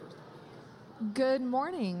Good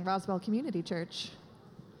morning, Roswell Community Church.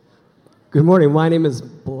 Good morning. My name is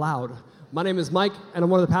Loud. My name is Mike, and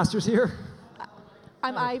I'm one of the pastors here.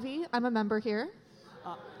 I'm Ivy. I'm a member here.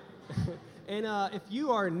 And if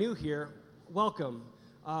you are new here, welcome.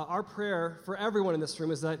 Our prayer for everyone in this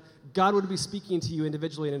room is that God would be speaking to you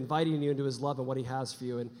individually and inviting you into his love and what he has for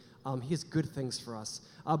you. And he has good things for us.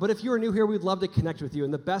 But if you are new here, we'd love to connect with you.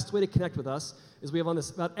 And the best way to connect with us is we have on this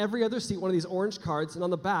about every other seat one of these orange cards. And on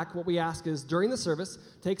the back, what we ask is during the service,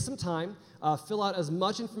 take some time, fill out as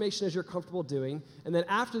much information as you're comfortable doing. And then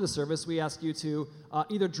after the service, we ask you to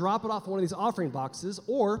either drop it off in one of these offering boxes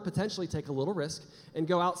or potentially take a little risk and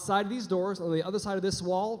go outside of these doors on the other side of this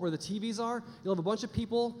wall where the TVs are. You'll have a bunch of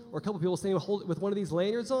people or a couple of people standing with one of these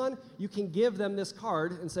lanyards on. You can give them this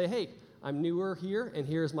card and say, hey, I'm newer here, and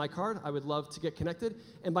here's my card. I would love to get connected.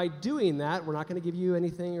 And by doing that, we're not going to give you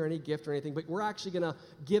anything or any gift or anything, but we're actually going to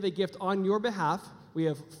give a gift on your behalf. We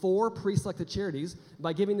have 4 pre-selected charities.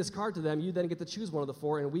 By giving this card to them, you then get to choose one of the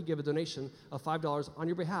 4, and we give a donation of $5 on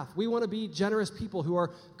your behalf. We want to be generous people who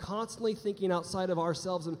are constantly thinking outside of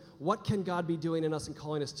ourselves and what can God be doing in us and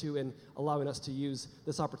calling us to and allowing us to use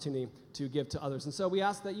this opportunity to give to others. And so we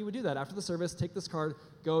ask that you would do that. After the service, take this card,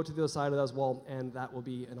 go to the other side of that wall, and that will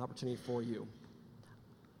be an opportunity for you.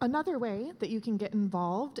 Another way that you can get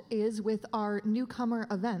involved is with our newcomer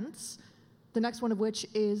events, the next one of which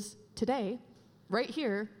is today, right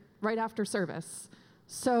here, right after service.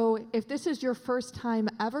 So if this is your first time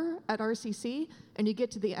ever at RCC and you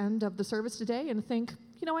get to the end of the service today and think,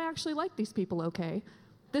 I actually like these people okay,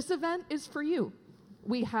 this event is for you.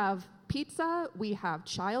 We have pizza, we have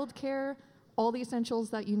childcare, all the essentials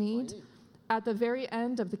that you need. At the very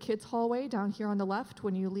end of the kids' hallway down here on the left,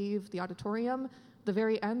 when you leave the auditorium, the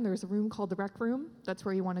very end, there's a room called the rec room. That's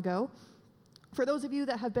where you want to go. For those of you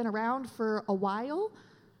that have been around for a while,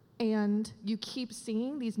 and you keep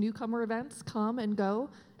seeing these newcomer events come and go,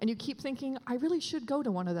 and you keep thinking, I really should go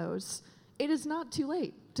to one of those. It is not too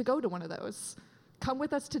late to go to one of those. Come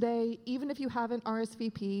with us today, even if you haven't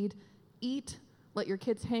RSVP'd. Eat, let your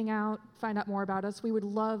kids hang out, find out more about us. We would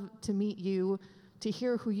love to meet you, to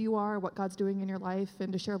hear who you are, what God's doing in your life,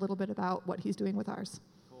 and to share a little bit about what he's doing with ours.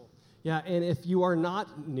 Cool. Yeah, and if you are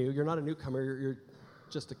not new, you're not a newcomer, you're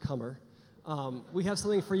just a comer, we have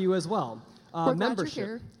something for you as well. We're membership. glad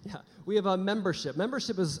you're here. Yeah, we have a membership.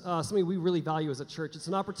 Membership is something we really value as a church. It's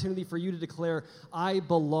an opportunity for you to declare, I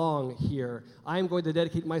belong here. I am going to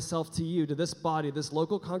dedicate myself to you, to this body, this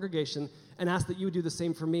local congregation, and ask that you would do the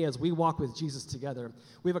same for me as we walk with Jesus together.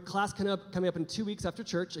 We have a class coming up in 2 weeks after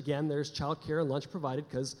church. Again, there's childcare and lunch provided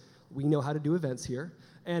because we know how to do events here.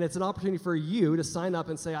 And it's an opportunity for you to sign up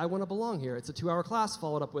and say, I want to belong here. It's a 2-hour class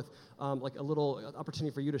followed up with like a little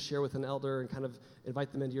opportunity for you to share with an elder and kind of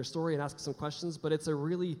invite them into your story and ask some questions. But it's a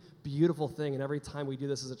really beautiful thing. And every time we do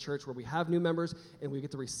this as a church where we have new members and we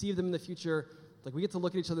get to receive them in the future, like we get to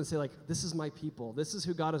look at each other and say, like, this is my people. This is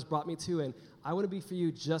who God has brought me to, and I want to be for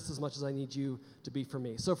you just as much as I need you to be for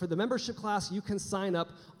me. So for the membership class, you can sign up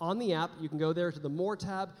on the app. You can go there to the More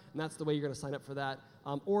tab, and that's the way you're going to sign up for that.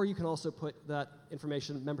 Or you can also put that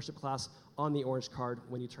information, membership class, on the orange card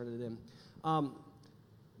when you turn it in.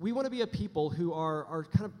 We want to be a people who are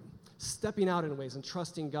kind of stepping out in ways and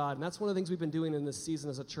trusting God. And that's one of the things we've been doing in this season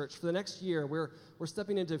as a church. For the next year, we're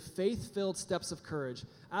stepping into faith-filled steps of courage,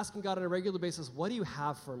 asking God on a regular basis, what do you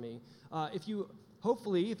have for me? If you've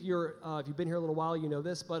been here a little while, you know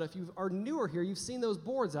this, but if you are newer here, you've seen those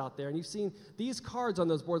boards out there, and you've seen these cards on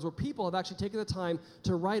those boards where people have actually taken the time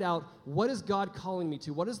to write out, what is God calling me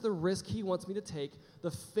to? What is the risk he wants me to take? The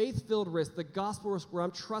faith-filled risk, the gospel risk where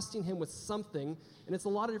I'm trusting him with something, and it's a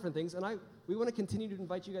lot of different things, and we want to continue to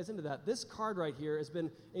invite you guys into that. This card right here has been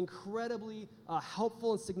incredibly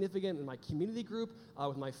helpful and significant in my community group,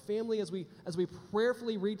 with my family, as we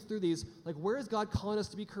prayerfully read through these, like, where is God calling us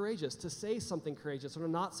to be courageous, to say something courageous, or to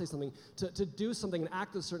not say something, to do something and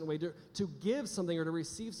act a certain way, to give something or to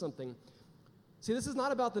receive something. See, this is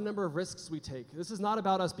not about the number of risks we take. This is not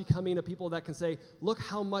about us becoming a people that can say, look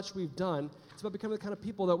how much we've done. It's about becoming the kind of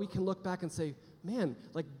people that we can look back and say, man,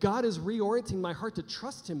 like God is reorienting my heart to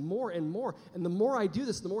trust him more and more. And the more I do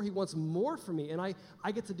this, the more he wants more from me. And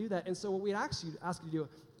I get to do that. And so what we ask you to do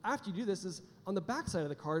after you do this is on the back side of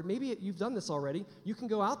the card, maybe you've done this already, you can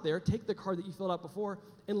go out there, take the card that you filled out before,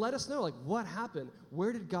 and let us know, like, what happened?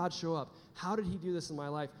 Where did God show up? How did he do this in my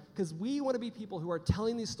life? Because we want to be people who are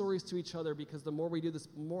telling these stories to each other, because the more we do this,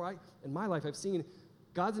 the more in my life, I've seen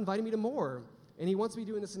God's inviting me to more. And he wants me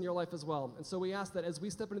doing this in your life as well. And so we ask that as we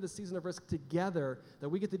step into this season of risk together, that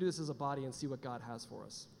we get to do this as a body and see what God has for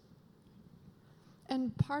us.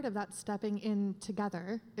 And part of that stepping in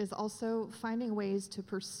together is also finding ways to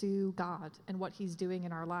pursue God and what he's doing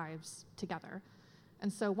in our lives together.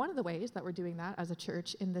 And so one of the ways that we're doing that as a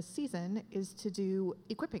church in this season is to do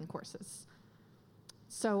equipping courses.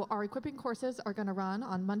 So our equipping courses are going to run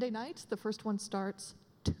on Monday nights. The first one starts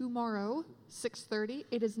tomorrow, 6:30.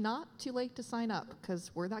 It is not too late to sign up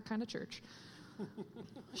because we're that kind of church.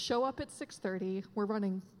 Show up at 6:30. We're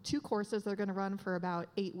running 2 courses that are going to run for about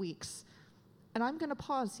 8 weeks. And I'm going to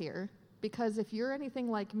pause here because if you're anything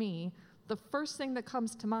like me, the first thing that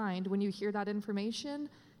comes to mind when you hear that information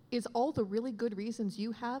is all the really good reasons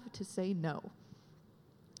you have to say no.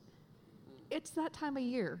 It's that time of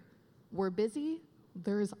year. We're busy.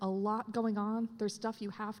 There's a lot going on. There's stuff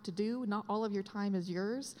you have to do. Not all of your time is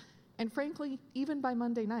yours. And frankly, even by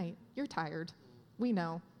Monday night, you're tired. We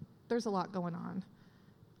know. There's a lot going on.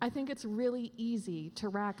 I think it's really easy to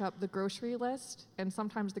rack up the grocery list, and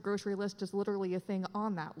sometimes the grocery list is literally a thing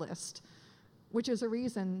on that list, which is a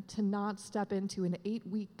reason to not step into an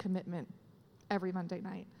 8-week commitment every Monday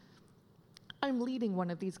night. I'm leading one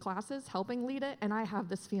of these classes, helping lead it, and I have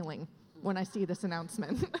this feeling when I see this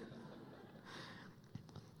announcement.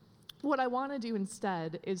 What I want to do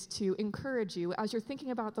instead is to encourage you, as you're thinking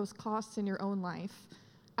about those costs in your own life,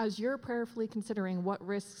 as you're prayerfully considering what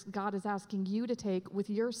risks God is asking you to take with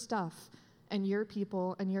your stuff and your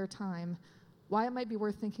people and your time, why it might be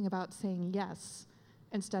worth thinking about saying yes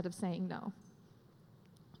instead of saying no.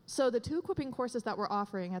 So the 2 equipping courses that we're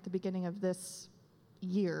offering at the beginning of this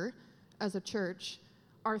year as a church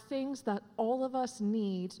are things that all of us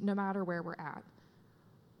need no matter where we're at.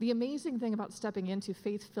 The amazing thing about stepping into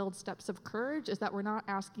faith-filled steps of courage is that we're not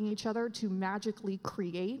asking each other to magically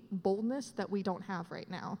create boldness that we don't have right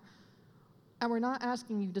now. And we're not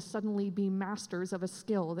asking you to suddenly be masters of a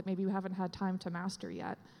skill that maybe you haven't had time to master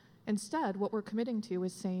yet. Instead, what we're committing to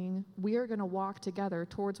is saying we are going to walk together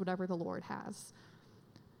towards whatever the Lord has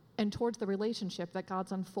and towards the relationship that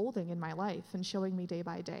God's unfolding in my life and showing me day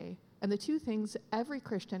by day. And the 2 things every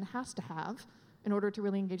Christian has to have in order to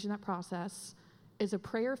really engage in that process is a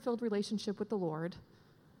prayer-filled relationship with the Lord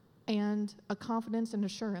and a confidence and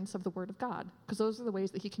assurance of the Word of God, because those are the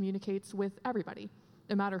ways that he communicates with everybody,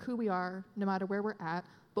 no matter who we are, no matter where we're at.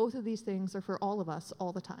 Both of these things are for all of us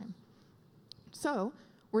all the time. So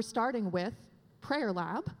we're starting with Prayer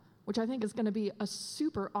Lab, which I think is going to be a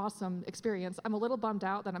super awesome experience. I'm a little bummed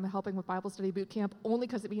out that I'm helping with Bible Study Boot Camp only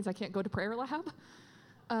because it means I can't go to Prayer Lab.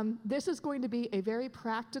 This is going to be a very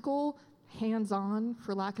practical, hands-on,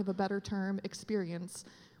 for lack of a better term, experience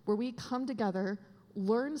where we come together,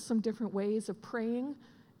 learn some different ways of praying,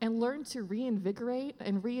 and learn to reinvigorate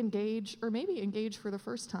and re-engage, or maybe engage for the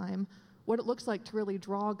first time, what it looks like to really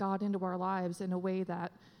draw God into our lives in a way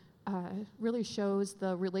that really shows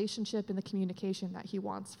the relationship and the communication that he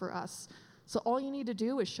wants for us. So all you need to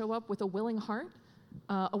do is show up with a willing heart,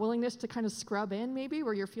 a willingness to kind of scrub in maybe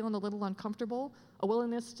where you're feeling a little uncomfortable, a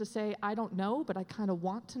willingness to say, I don't know, but I kind of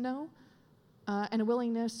want to know, and a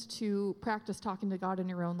willingness to practice talking to God in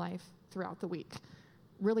your own life throughout the week.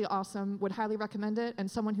 Really awesome. Would highly recommend it. And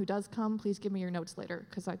someone who does come, please give me your notes later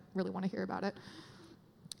because I really want to hear about it.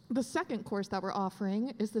 The second course that we're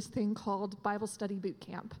offering is this thing called Bible Study Boot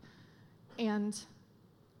Camp. And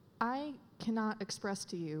I cannot express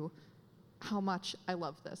to you how much I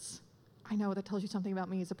love this. I know that tells you something about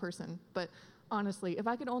me as a person, but honestly, if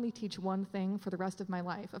I could only teach one thing for the rest of my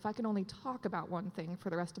life, if I could only talk about one thing for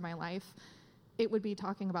the rest of my life, it would be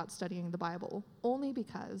talking about studying the Bible. Only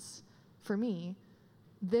because, for me,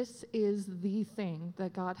 this is the thing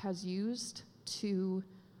that God has used to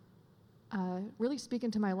really speak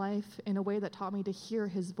into my life in a way that taught me to hear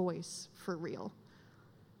his voice for real.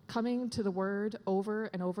 Coming to the Word over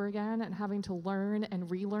and over again and having to learn and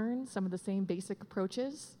relearn some of the same basic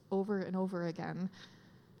approaches over and over again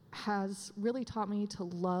has really taught me to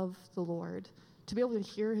love the Lord, to be able to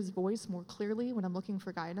hear his voice more clearly when I'm looking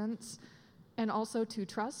for guidance, and also to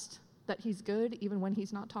trust that he's good even when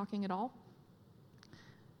he's not talking at all.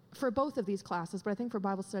 For both of these classes, but I think for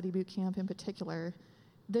Bible Study Boot Camp in particular,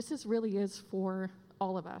 this really is for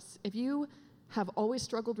all of us. If you have always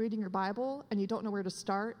struggled reading your Bible and you don't know where to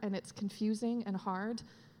start and it's confusing and hard,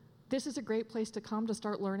 this is a great place to come to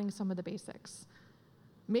start learning some of the basics.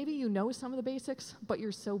 Maybe you know some of the basics, but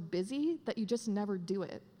you're so busy that you just never do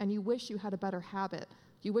it, and you wish you had a better habit.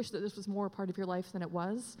 You wish that this was more a part of your life than it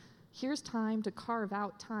was. Here's time to carve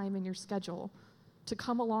out time in your schedule to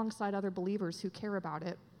come alongside other believers who care about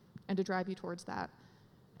it and to drive you towards that.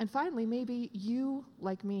 And finally, maybe you,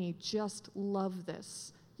 like me, just love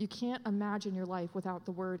this. You can't imagine your life without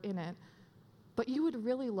the Word in it. but you would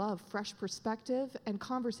really love fresh perspective and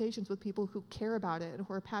conversations with people who care about it and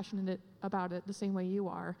who are passionate about it the same way you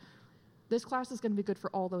are, this class is going to be good for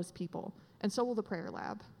all those people, and so will the prayer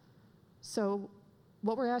lab. So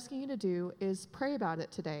what we're asking you to do is pray about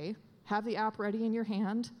it today, have the app ready in your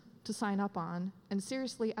hand to sign up on, and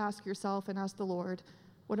seriously ask yourself and ask the Lord,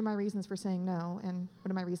 what are my reasons for saying no, and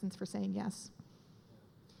what are my reasons for saying yes?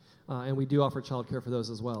 And we do offer childcare for those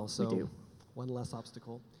as well, so We do. one less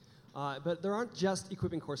obstacle. But there aren't just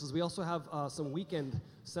equipping courses. We also have some weekend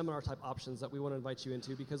seminar-type options that we want to invite you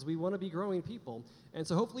into because we want to be growing people. And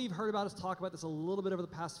so hopefully you've heard about us talk about this a little bit over the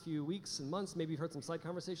past few weeks and months. Maybe you've heard some side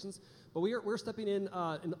conversations. But we're stepping in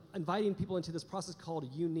and inviting people into this process called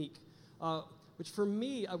Unique, which for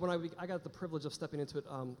me, when I got the privilege of stepping into it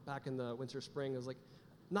back in the winter, spring, it was like,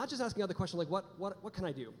 not just asking the question, like, what can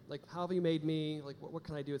I do? Like, how have you made me? Like, what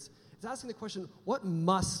can I do? It's asking the question, what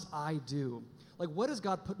must I do? Like, what has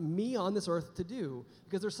God put me on this earth to do?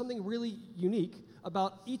 Because there's something really unique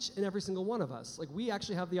about each and every single one of us. Like, we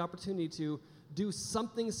actually have the opportunity to do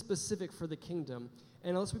something specific for the kingdom.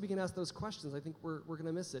 And unless we begin to ask those questions, I think we're going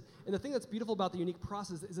to miss it. And the thing that's beautiful about the Unique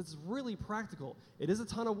process is it's really practical. It is a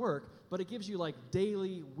ton of work, but it gives you like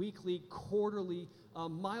daily, weekly, quarterly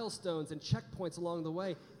milestones and checkpoints along the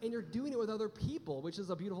way. And you're doing it with other people, which is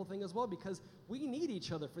a beautiful thing as well, because we need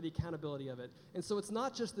each other for the accountability of it. And so it's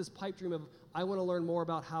not just this pipe dream of, I want to learn more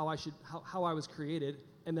about how I was created,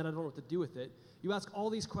 and then I don't know what to do with it. You ask all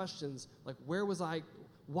these questions, like, where was I?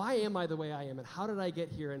 Why am I the way I am, and how did I get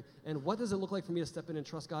here, and what does it look like for me to step in and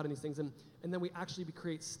trust God in these things, and then we actually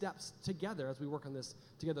create steps together as we work on this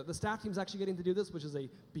together. The staff team's actually getting to do this, which is a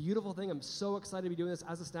beautiful thing. I'm so excited to be doing this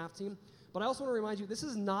as a staff team, but I also want to remind you, this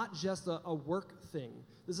is not just a work thing.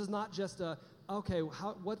 This is not just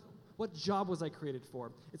what job was I created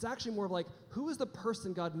for? It's actually more of like, who is the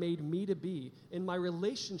person God made me to be in my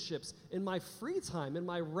relationships, in my free time, in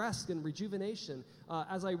my rest and rejuvenation,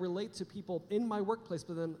 as I relate to people in my workplace,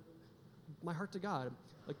 but then my heart to God.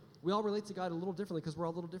 Like, we all relate to God a little differently because we're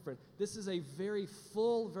all a little different. This is a very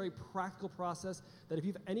full, very practical process that if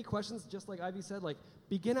you have any questions, just like Ivy said, like,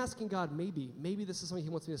 begin asking God, maybe this is something he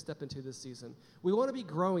wants me to step into this season. We want to be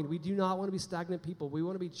growing. We do not want to be stagnant people. We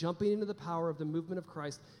want to be jumping into the power of the movement of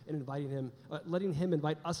Christ and inviting him, letting him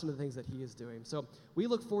invite us into the things that he is doing. So we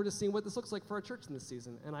look forward to seeing what this looks like for our church in this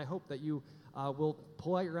season. And I hope that you will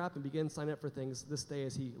pull out your app and begin signing up for things this day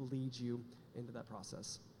as he leads you into that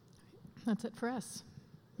process. That's it for us.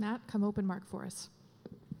 Matt, come open Mark for us.